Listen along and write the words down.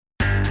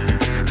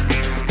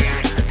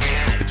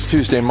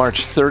Tuesday,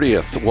 March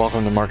 30th.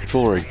 Welcome to Market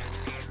Foolery.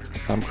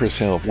 I'm Chris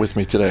Hill. With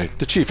me today,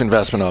 the Chief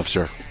Investment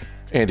Officer,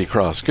 Andy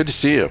Cross. Good to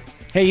see you.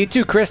 Hey, you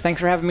too, Chris. Thanks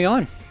for having me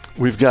on.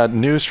 We've got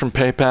news from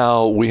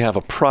PayPal. We have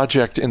a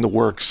project in the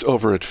works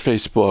over at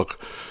Facebook.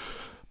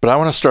 But I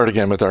want to start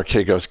again with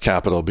Archegos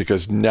Capital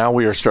because now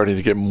we are starting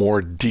to get more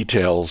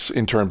details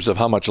in terms of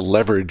how much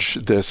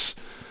leverage this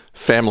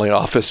family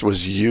office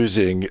was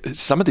using.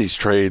 Some of these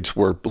trades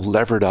were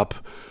levered up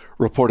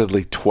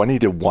reportedly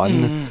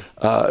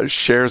 20-1.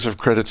 Shares of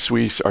Credit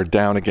Suisse are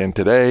down again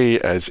today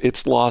as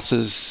its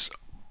losses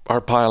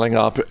are piling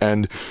up.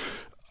 And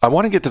I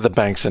want to get to the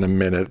banks in a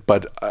minute,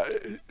 but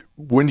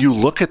when you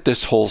look at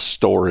this whole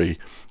story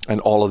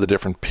and all of the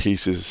different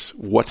pieces,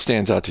 what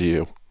stands out to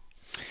you?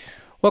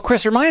 Well,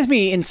 Chris, reminds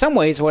me in some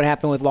ways what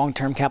happened with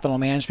long-term capital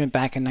management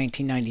back in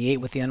 1998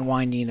 with the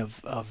unwinding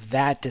of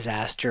that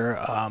disaster.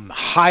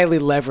 Highly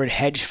levered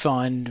hedge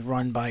fund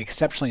run by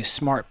exceptionally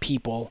smart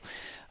people.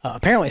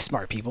 Apparently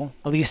smart people,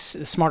 at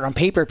least smart on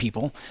paper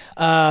people,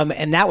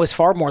 and that was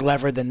far more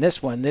levered than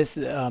this one.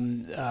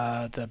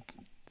 The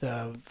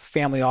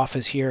family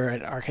office here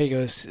at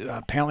Archegos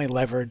apparently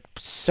levered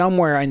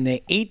somewhere in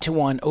the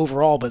 8-1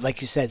 overall, but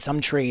like you said,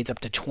 some trades up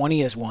to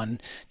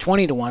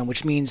 20-1,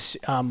 which means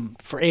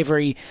for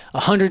every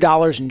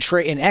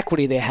 $100 in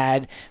equity they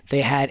had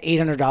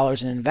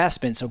 $800 in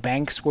investment. So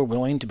banks were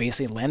willing to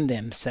basically lend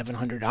them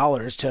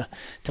 $700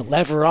 to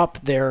lever up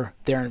their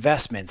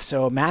investments.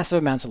 So massive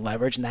amounts of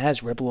leverage, and that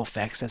has ripple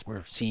effects as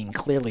we're seeing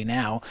clearly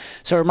now.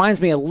 So it reminds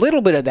me a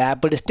little bit of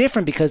that, but it's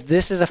different because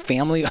this is a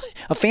family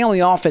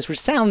office, which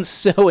sounds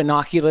so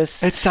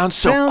innocuous. It sounds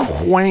so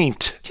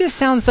quaint. Just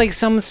sounds like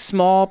some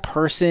small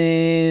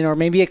person or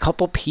maybe a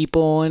couple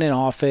people in an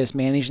office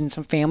managing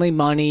some family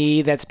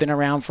money that's been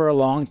around for a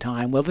long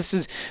time. Well, this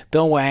is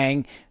Bill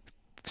Wang,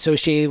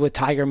 associated with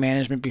Tiger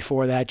Management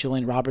before that,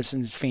 Julian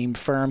Robertson's famed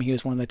firm. He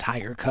was one of the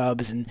Tiger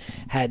Cubs and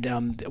had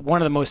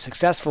one of the most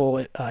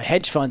successful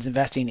hedge funds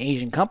investing in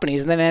Asian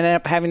companies, and then ended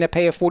up having to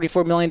pay a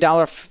 $44 million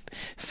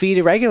fee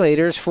to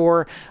regulators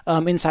for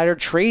insider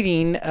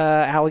trading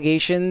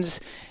allegations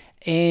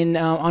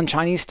on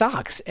Chinese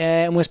stocks,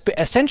 and was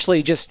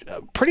essentially just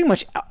pretty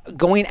much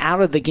going out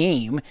of the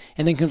game,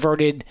 and then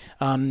converted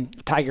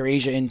Tiger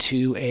Asia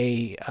into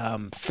a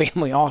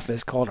family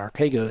office called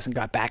Archegos and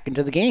got back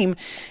into the game,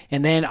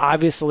 and then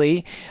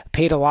obviously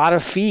paid a lot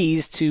of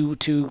fees to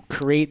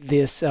create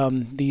the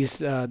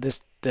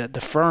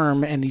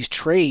firm and these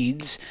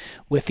trades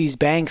with these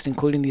banks,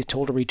 including these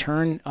total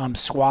return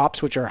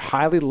swaps, which are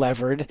highly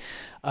levered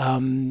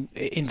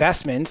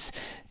investments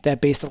that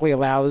basically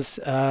allows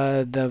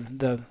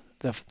the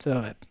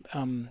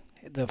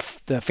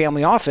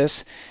family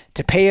office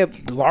to pay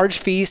large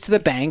fees to the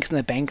banks, and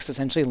the banks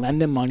essentially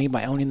lend them money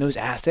by owning those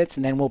assets,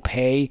 and then will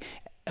pay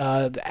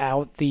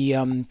out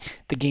the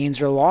gains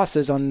or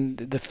losses on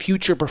the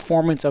future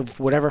performance of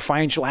whatever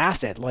financial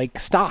asset, like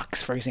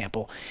stocks, for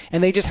example.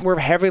 And they just were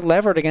heavily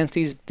levered against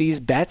these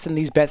bets, and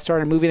these bets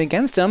started moving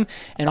against them.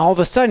 And all of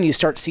a sudden, you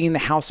start seeing the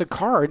house of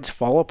cards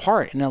fall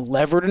apart in a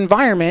levered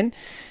environment.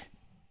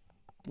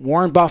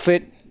 Warren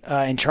Buffett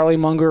and Charlie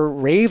Munger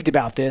raved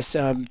about this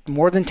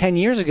more than 10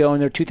 years ago in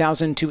their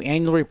 2002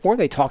 annual report.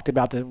 They talked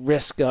about the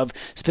risk of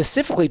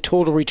specifically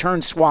total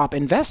return swap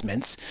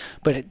investments,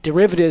 but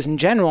derivatives in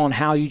general, and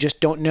how you just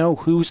don't know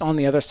who's on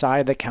the other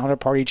side of the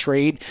counterparty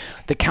trade.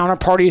 The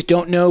counterparties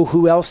don't know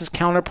who else's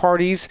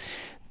counterparties.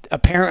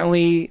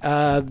 Apparently,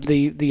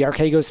 the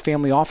Archegos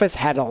family office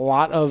had a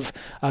lot of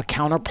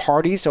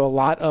counterparties, so a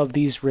lot of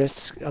these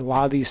risks, a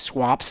lot of these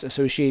swaps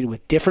associated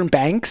with different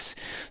banks,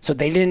 so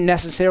they didn't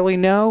necessarily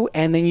know.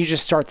 And then you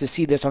just start to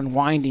see this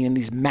unwinding in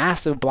these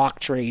massive block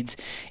trades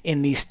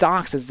in these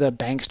stocks as the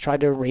banks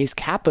tried to raise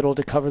capital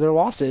to cover their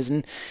losses,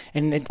 and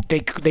they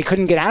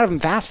couldn't get out of them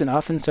fast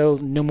enough, and so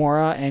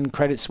Nomura and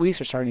Credit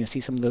Suisse are starting to see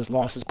some of those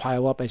losses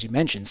pile up, as you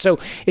mentioned. So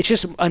it's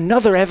just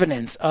another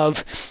evidence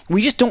of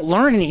we just don't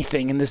learn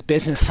anything in this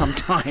business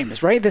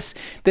sometimes, right? This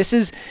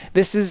is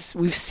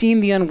we've seen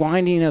the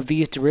unwinding of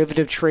these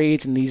derivative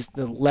trades and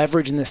the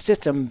leverage in the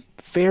system,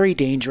 very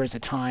dangerous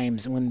at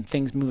times when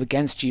things move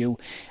against you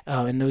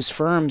in those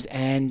firms.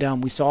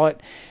 And we saw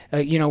it,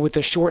 with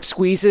the short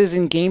squeezes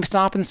in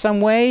GameStop in some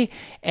way,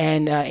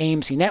 and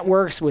AMC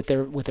Networks with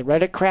the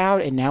Reddit crowd,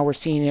 and now we're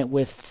seeing it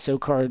with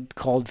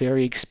so-called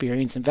very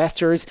experienced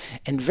investors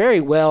and very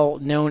well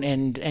known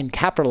and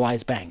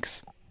capitalized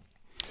banks.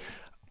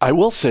 I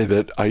will say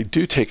that I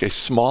do take a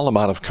small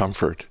amount of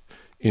comfort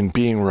in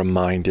being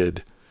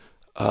reminded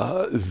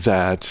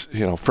that,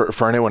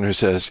 for anyone who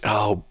says,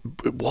 oh,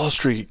 Wall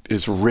Street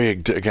is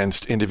rigged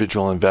against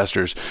individual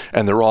investors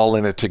and they're all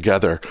in it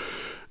together.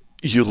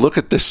 You look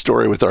at this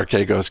story with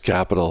Archegos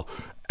Capital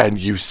and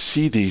you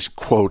see these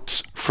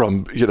quotes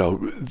from,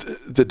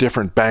 the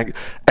different bank,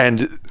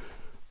 and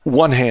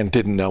one hand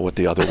didn't know what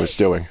the other was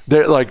doing.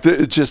 They're like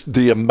just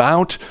the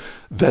amount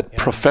that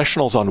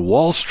professionals on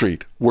Wall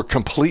Street were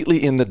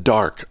completely in the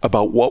dark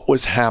about what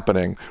was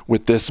happening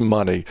with this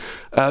money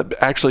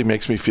actually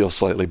makes me feel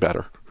slightly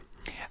better.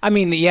 I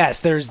mean,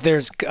 yes,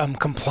 there's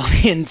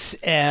compliance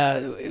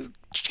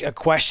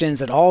questions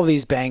that all of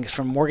these banks,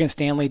 from Morgan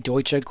Stanley,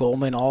 Deutsche,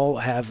 Goldman, all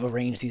have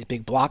arranged these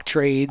big block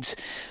trades,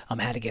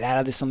 how to get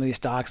out of some of these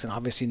stocks, and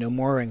obviously no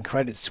more in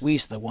Credit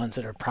Suisse, the ones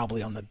that are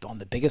probably on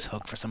the biggest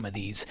hook for some of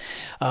these.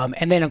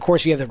 And then, of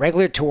course, you have the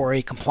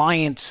regulatory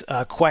compliance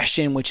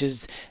question, which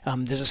is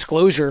the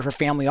disclosure for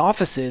family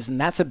offices, and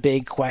that's a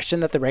big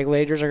question that the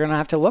regulators are going to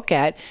have to look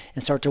at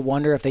and start to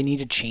wonder if they need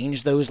to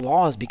change those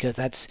laws, because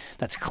that's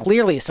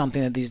clearly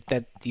something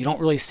that you don't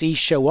really see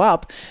show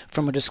up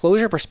from a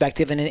disclosure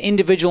perspective. And an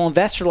individual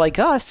investor like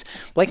us,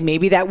 like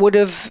maybe that would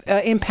have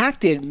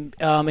impacted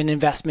an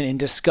investment in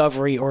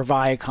Discovery or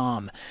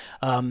Viacom.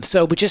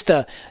 But just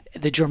the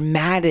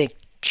dramatic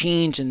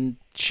change in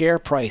share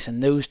price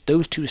and those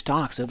two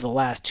stocks over the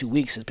last 2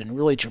 weeks has been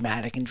really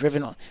dramatic and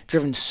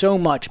driven so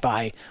much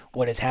by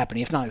what is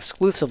happening, if not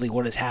exclusively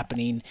what is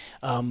happening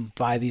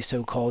by these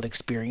so-called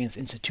experienced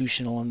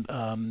institutional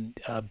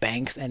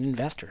banks and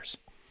investors.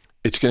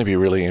 It's going to be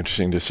really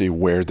interesting to see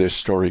where this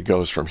story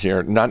goes from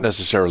here, not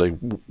necessarily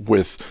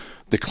with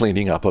the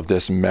cleaning up of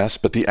this mess,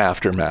 but the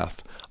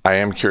aftermath. I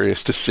am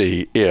curious to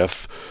see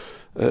if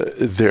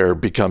there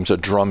becomes a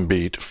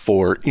drumbeat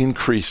for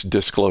increased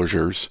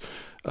disclosures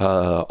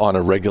on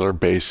a regular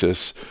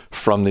basis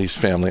from these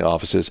family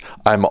offices.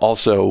 I'm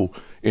also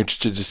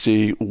interested to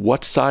see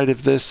what side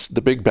of this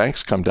the big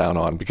banks come down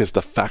on, because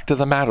the fact of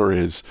the matter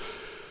is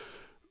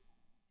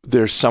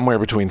there's somewhere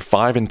between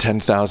 5,000 and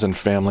 10,000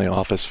 family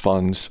office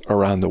funds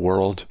around the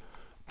world.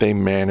 They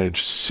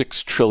manage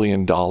 $6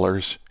 trillion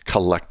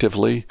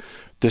collectively.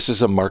 This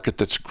is a market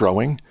that's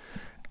growing,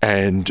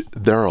 and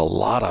there are a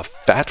lot of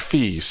fat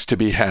fees to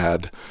be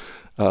had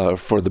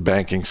for the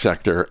banking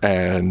sector,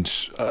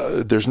 and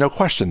there's no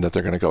question that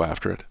they're going to go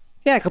after it.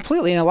 Yeah,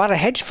 completely. And a lot of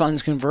hedge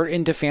funds convert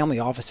into family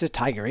offices.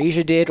 Tiger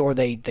Asia did, or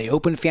they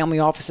open family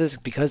offices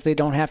because they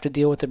don't have to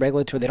deal with the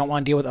regulatory. They don't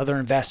want to deal with other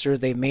investors.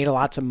 They've made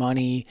lots of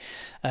money,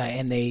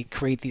 and they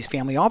create these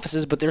family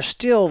offices. But they're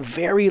still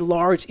very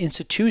large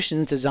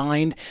institutions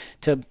designed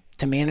to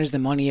manage the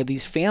money of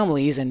these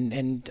families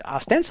and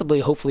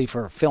ostensibly, hopefully,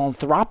 for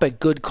philanthropic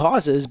good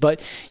causes.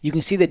 But you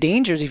can see the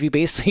dangers if you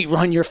basically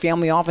run your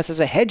family office as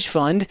a hedge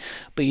fund,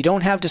 but you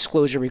don't have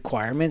disclosure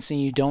requirements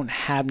and you don't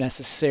have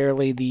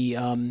necessarily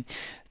the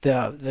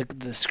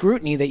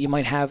scrutiny that you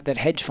might have, that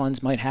hedge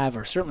funds might have,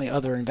 or certainly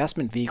other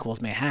investment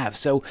vehicles may have.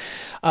 So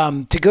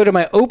to go to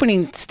my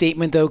opening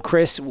statement, though,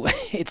 Chris,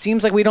 it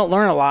seems like we don't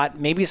learn a lot.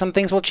 Maybe some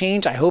things will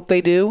change. I hope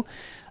they do.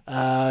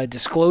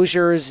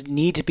 Disclosures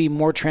need to be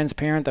more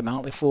transparent. The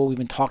Motley Fool, we've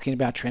been talking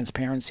about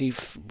transparency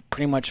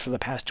pretty much for the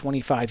past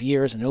 25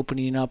 years and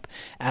opening up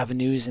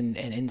avenues and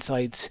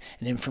insights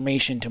and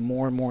information to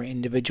more and more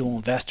individual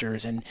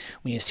investors. And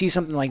when you see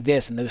something like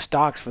this and those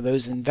stocks, for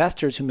those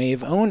investors who may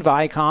have owned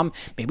Viacom,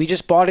 maybe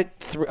just bought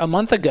it a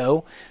month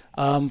ago,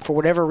 for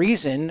whatever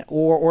reason,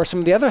 or some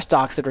of the other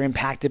stocks that are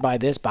impacted by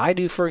this,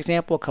 Baidu, for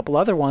example, a couple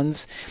other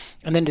ones,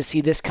 and then to see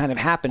this kind of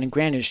happen, and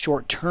granted,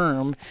 short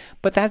term,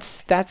 but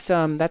that's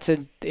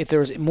if there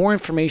was more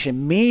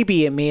information,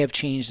 maybe it may have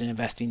changed an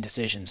investing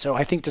decision. So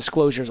I think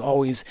disclosure is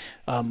always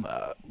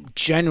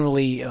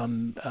generally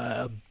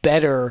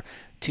better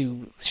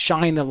to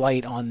shine the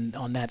light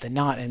on that than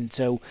not. And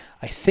so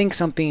I think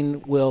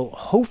something will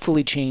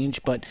hopefully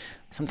change, but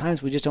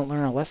sometimes we just don't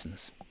learn our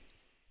lessons.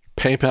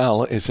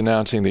 PayPal is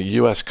announcing that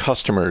U.S.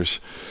 customers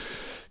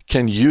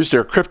can use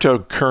their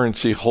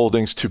cryptocurrency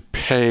holdings to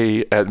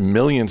pay at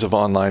millions of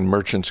online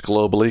merchants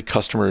globally.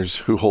 Customers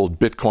who hold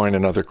Bitcoin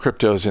and other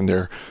cryptos in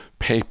their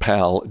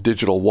PayPal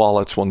digital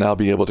wallets will now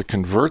be able to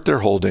convert their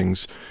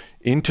holdings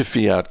into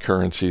fiat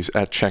currencies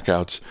at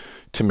checkouts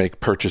to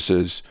make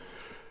purchases.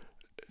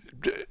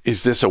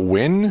 Is this a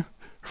win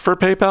for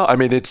PayPal? I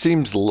mean, it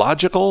seems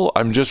logical.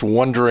 I'm just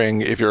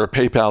wondering, if you're a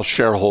PayPal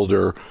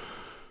shareholder,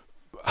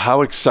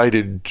 how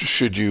excited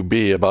should you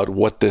be about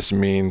what this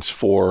means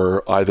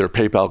for either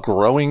PayPal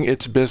growing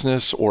its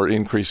business or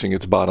increasing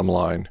its bottom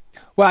line?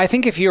 Well, I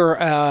think if you're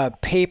a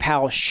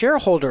PayPal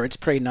shareholder, it's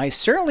pretty nice.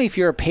 Certainly if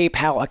you're a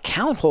PayPal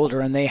account holder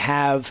and they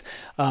have,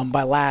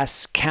 by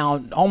last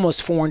count,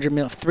 almost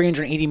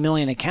 380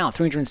 million accounts,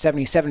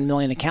 377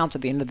 million accounts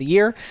at the end of the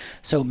year.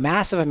 So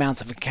massive amounts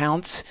of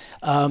accounts.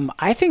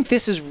 I think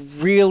this is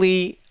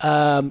really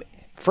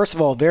first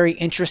of all, very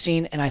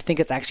interesting, and I think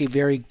it's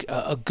actually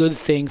a good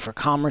thing for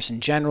commerce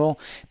in general.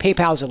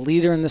 PayPal is a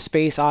leader in the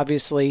space,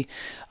 obviously.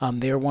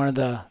 They're one of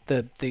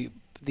the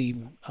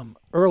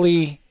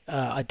early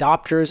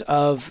adopters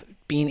of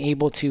being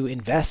able to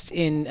invest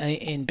in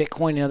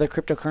Bitcoin and other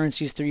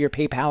cryptocurrencies through your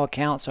PayPal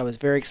account. So I was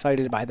very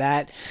excited by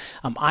that.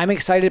 I'm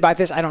excited about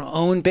this. I don't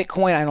own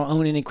Bitcoin. I don't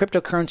own any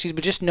cryptocurrencies,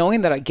 but just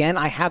knowing that, again,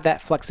 I have that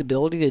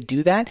flexibility to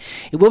do that.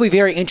 It will be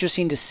very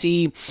interesting to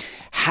see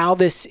how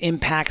this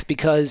impacts,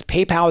 because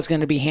PayPal is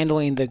going to be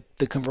handling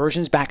the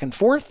conversions back and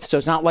forth. So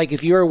it's not like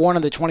if you're one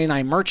of the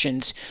 29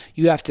 merchants,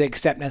 you have to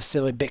accept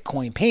necessarily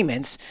Bitcoin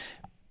payments.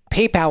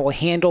 PayPal will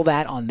handle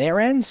that on their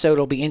end, so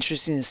it'll be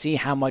interesting to see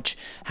how much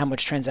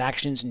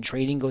transactions and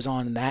trading goes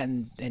on in that,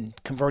 and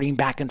converting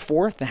back and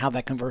forth, and how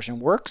that conversion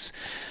works.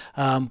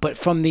 But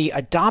from the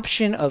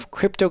adoption of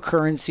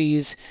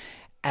cryptocurrencies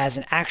as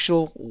an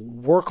actual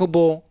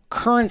workable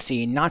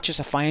currency, not just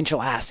a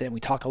financial asset. We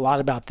talked a lot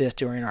about this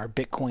during our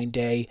Bitcoin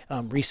day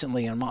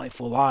recently on Motley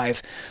Fool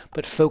Live,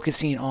 but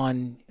focusing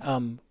on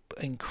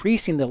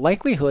increasing the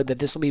likelihood that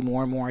this will be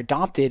more and more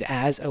adopted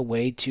as a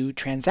way to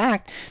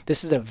transact.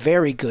 This is a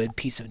very good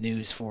piece of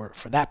news for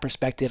that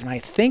perspective, and I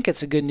think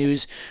it's a good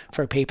news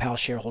for PayPal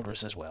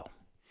shareholders as well.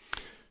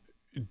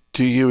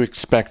 Do you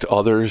expect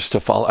others to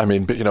follow? I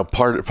mean,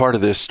 part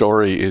of this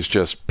story is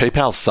just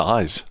PayPal's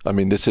size. I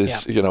mean, this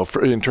is,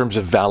 in terms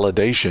of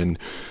validation,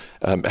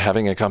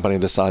 having a company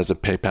the size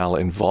of PayPal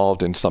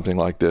involved in something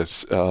like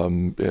this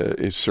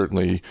is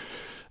certainly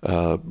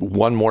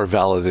one more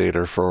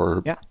validator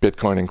for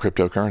Bitcoin and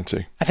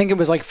cryptocurrency. I think it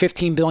was like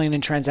 15 billion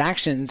in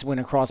transactions went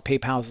across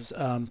PayPal's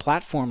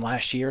platform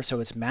last year, so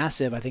it's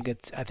massive. I think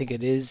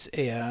it is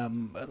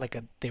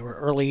they were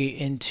early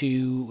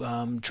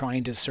into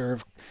trying to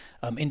serve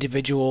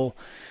individual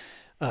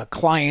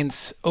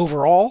clients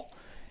overall,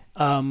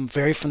 from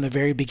the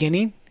very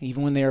beginning,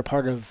 even when they were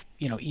part of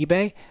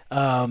eBay.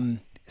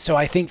 So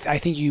I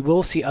think you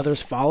will see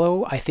others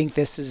follow. I think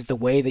this is the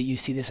way that you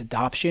see this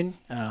adoption.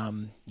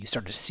 You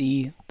start to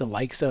see the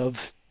likes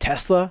of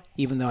Tesla,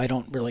 even though I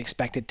don't really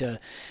expect it to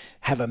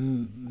have a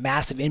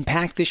massive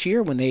impact this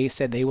year when they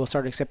said they will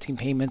start accepting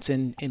payments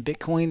in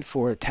Bitcoin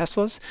for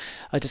Teslas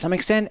to some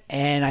extent.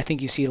 And I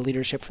think you see the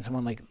leadership from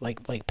someone like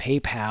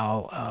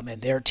PayPal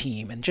and their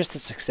team, and just the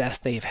success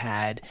they've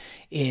had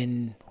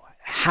in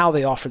how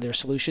they offer their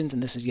solutions.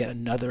 And this is yet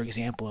another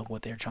example of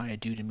what they're trying to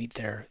do to meet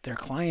their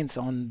clients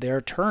on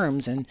their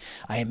terms. And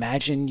I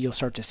imagine you'll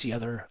start to see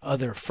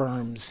other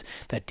firms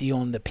that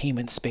deal in the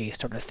payment space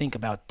start to think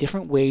about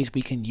different ways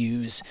we can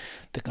use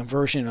the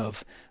conversion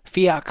of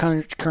fiat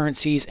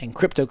currencies and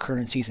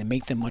cryptocurrencies and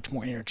make them much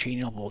more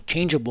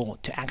changeable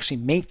to actually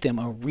make them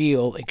a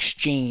real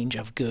exchange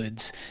of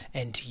goods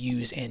and to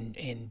use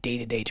in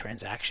day-to-day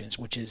transactions,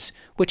 which is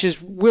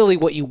really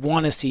what you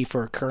want to see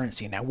for a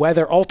currency. Now,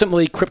 whether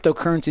ultimately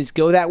cryptocurrencies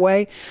go that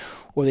way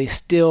or they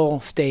still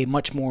stay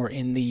much more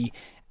in the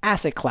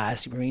asset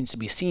class remains to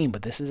be seen,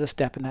 but this is a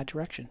step in that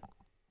direction.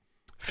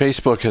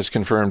 Facebook has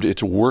confirmed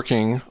it's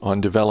working on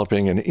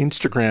developing an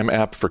Instagram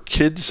app for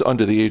kids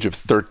under the age of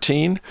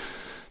 13.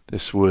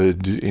 This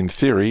would, in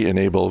theory,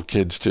 enable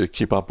kids to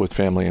keep up with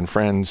family and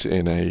friends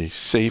in a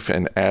safe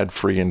and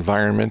ad-free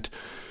environment.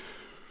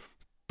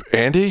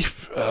 Andy,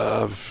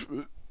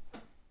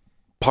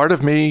 part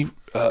of me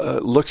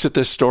looks at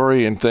this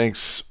story and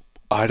thinks,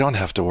 I don't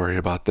have to worry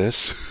about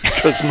this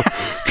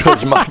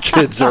because my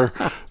kids are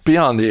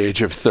beyond the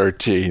age of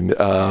 13.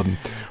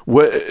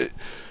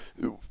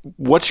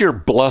 What's your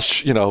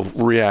blush,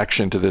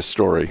 reaction to this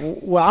story?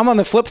 Well, I'm on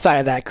the flip side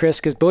of that, Chris,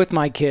 because both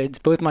my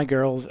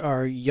girls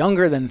are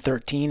younger than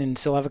 13 and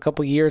still have a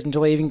couple years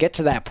until they even get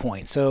to that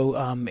point. So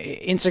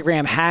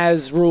Instagram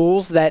has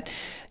rules that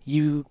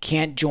you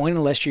can't join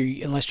unless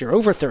you're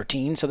over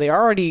 13. So they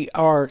already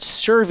are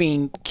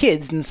serving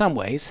kids in some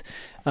ways,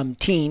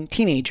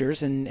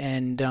 teenagers,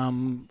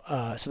 and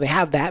so they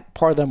have that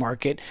part of the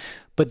market.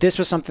 But this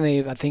was something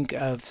they, I think,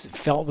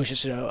 felt was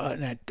just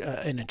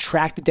an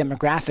attractive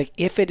demographic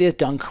if it is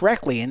done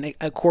correctly. And,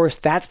 of course,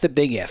 that's the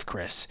big if,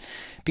 Chris,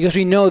 because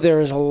we know there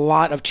is a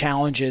lot of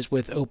challenges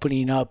with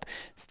opening up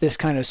this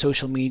kind of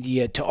social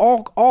media to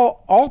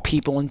all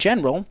people in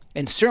general.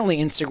 And certainly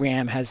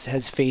Instagram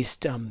has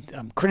faced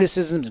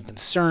criticisms and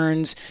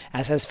concerns,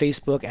 as has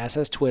Facebook, as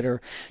has Twitter,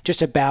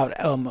 just about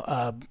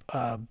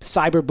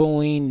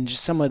cyberbullying and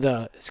just some of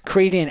the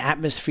creating an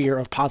atmosphere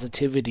of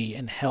positivity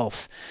and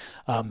health.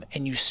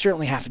 And you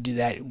certainly have to do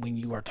that when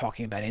you are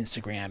talking about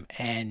Instagram.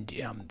 And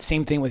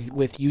same thing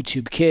with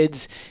YouTube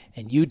Kids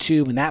and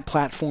YouTube and that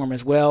platform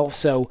as well.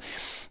 So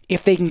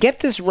if they can get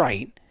this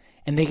right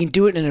and they can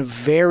do it in a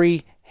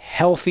very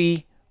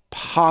healthy,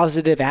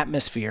 positive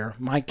atmosphere,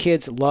 my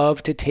kids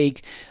love to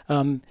take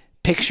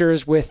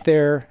pictures with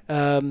their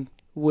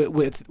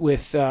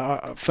with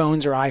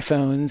phones or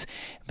iPhones,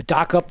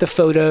 dock up the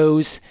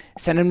photos,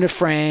 send them to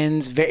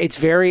friends. It's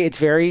very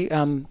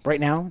right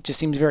now just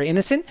seems very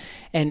innocent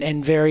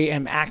and very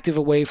active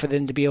a way for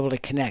them to be able to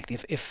connect.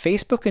 If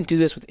Facebook can do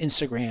this with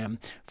Instagram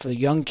for the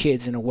young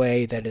kids in a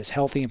way that is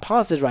healthy and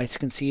positive, I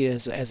can see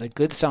it as a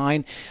good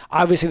sign.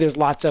 Obviously, there's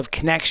lots of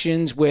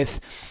connections with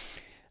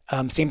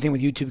same thing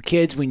with YouTube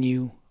Kids. When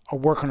you are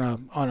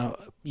working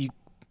you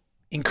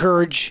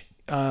encourage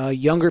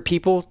younger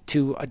people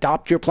to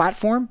adopt your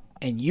platform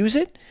and use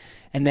it,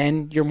 and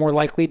then you're more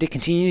likely to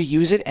continue to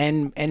use it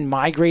and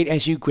migrate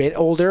as you get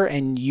older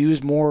and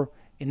use more.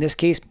 In this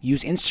case,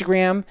 use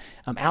Instagram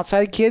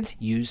outside kids.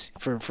 Use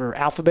for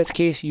Alphabet's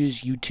case,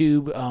 use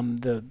YouTube,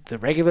 the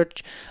regular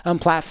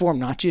platform,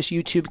 not just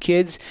YouTube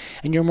Kids,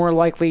 and you're more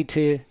likely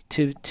to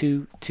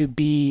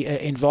be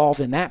involved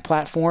in that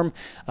platform.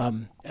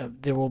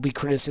 There will be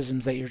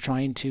criticisms that you're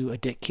trying to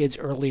addict kids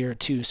earlier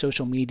to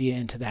social media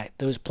and to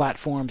those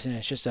platforms, and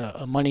it's just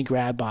a money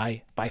grab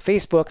by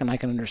Facebook, and I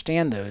can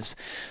understand those.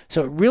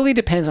 So it really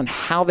depends on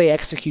how they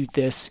execute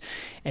this,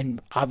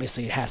 and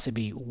obviously it has to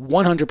be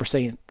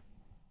 100%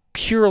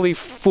 purely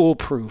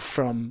foolproof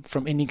from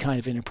any kind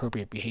of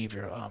inappropriate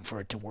behavior for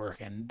it to work.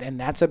 And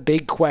that's a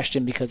big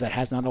question, because that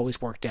has not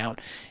always worked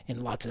out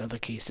in lots of other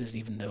cases,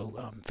 even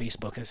though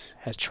Facebook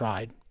has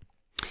tried.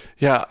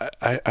 Yeah,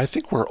 I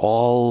think we're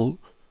all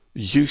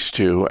used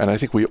to, and I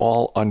think we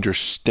all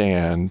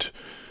understand.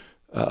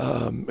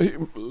 Let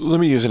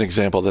me use an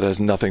example that has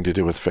nothing to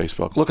do with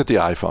Facebook. Look at the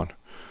iPhone.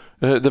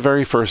 The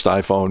very first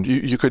iPhone,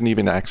 you couldn't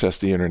even access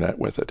the internet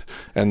with it.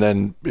 And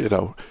then,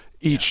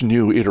 each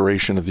new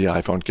iteration of the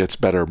iPhone gets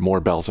better, more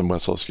bells and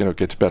whistles,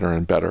 gets better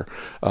and better.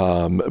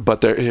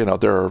 But there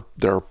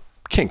are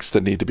kinks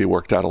that need to be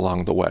worked out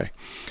along the way.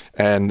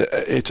 And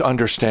it's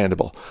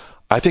understandable.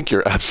 I think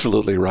you're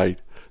absolutely right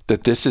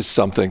that this is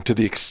something, to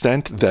the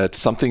extent that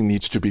something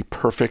needs to be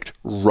perfect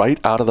right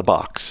out of the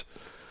box.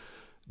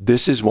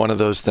 This is one of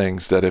those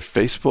things that if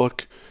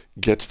Facebook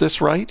gets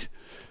this right,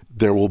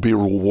 there will be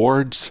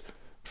rewards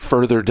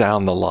further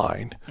down the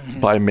line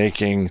by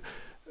making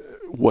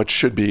what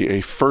should be a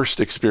first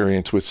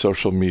experience with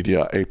social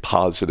media a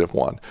positive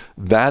one.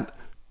 That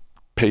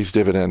pays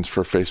dividends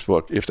for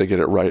Facebook if they get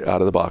it right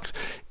out of the box.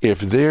 If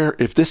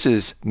this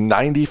is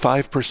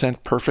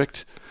 95%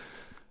 perfect,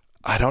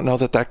 I don't know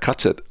that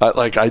cuts it.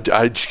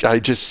 I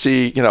just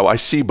see, I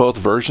see both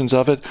versions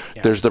of it.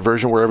 Yeah. There's the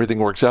version where everything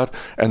works out,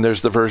 and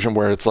there's the version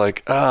where it's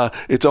like,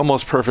 it's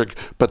almost perfect,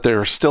 but there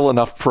are still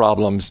enough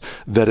problems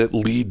that it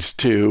leads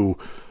to,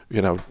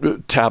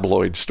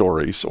 tabloid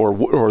stories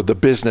or the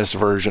business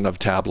version of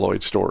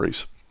tabloid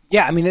stories.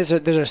 Yeah, I mean, there's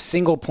a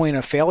single point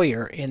of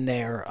failure in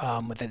there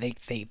that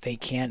they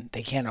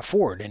can't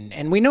afford,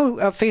 and we know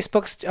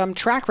Facebook's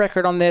track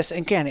record on this.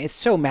 Again, it's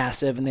so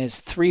massive, and there's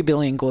 3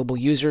 billion global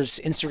users.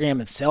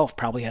 Instagram itself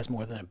probably has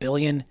more than 1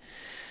 billion.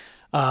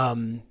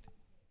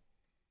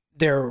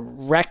 Their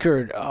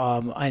record,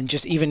 and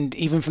just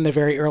even from the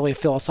very early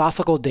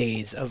philosophical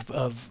days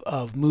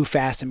of move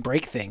fast and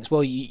break things.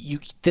 Well,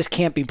 this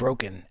can't be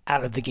broken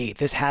out of the gate.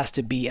 This has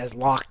to be as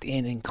locked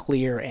in and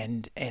clear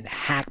and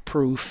hack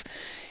proof.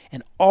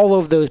 And all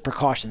of those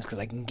precautions, because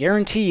I can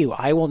guarantee you,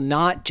 I will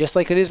not, just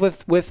like it is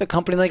with a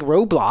company like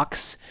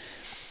Roblox,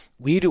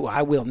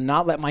 I will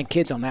not let my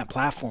kids on that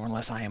platform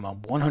unless I am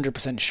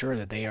 100% sure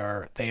that they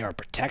are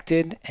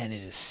protected, and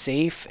it is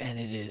safe, and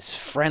it is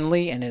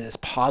friendly, and it is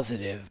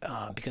positive.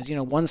 Because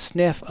one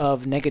sniff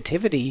of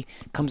negativity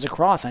comes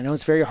across. I know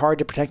it's very hard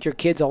to protect your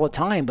kids all the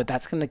time, but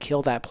that's going to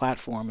kill that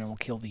platform and will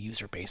kill the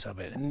user base of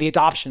it and the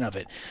adoption of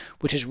it,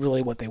 which is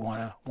really what they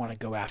want to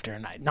go after.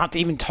 And not to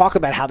even talk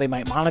about how they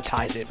might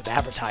monetize it with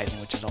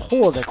advertising, which is a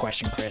whole other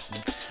question, Chris,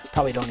 and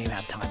probably don't even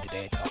have time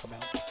today to talk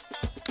about.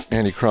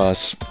 Andy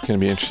Cross, going to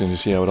be interesting to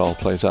see how it all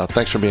plays out.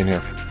 Thanks for being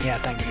here. Yeah,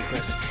 thank you,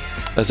 Chris.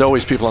 As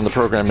always, people on the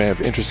program may have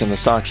interest in the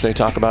stocks they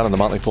talk about, and the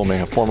Motley Fool may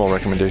have formal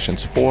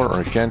recommendations for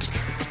or against,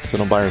 so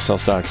don't buy or sell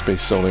stocks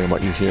based solely on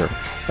what you hear.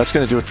 That's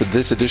going to do it for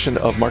this edition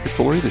of Market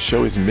Foolery. The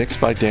show is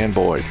mixed by Dan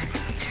Boyd.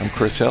 I'm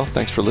Chris Hill.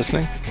 Thanks for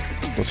listening.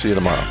 We'll see you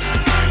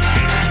tomorrow.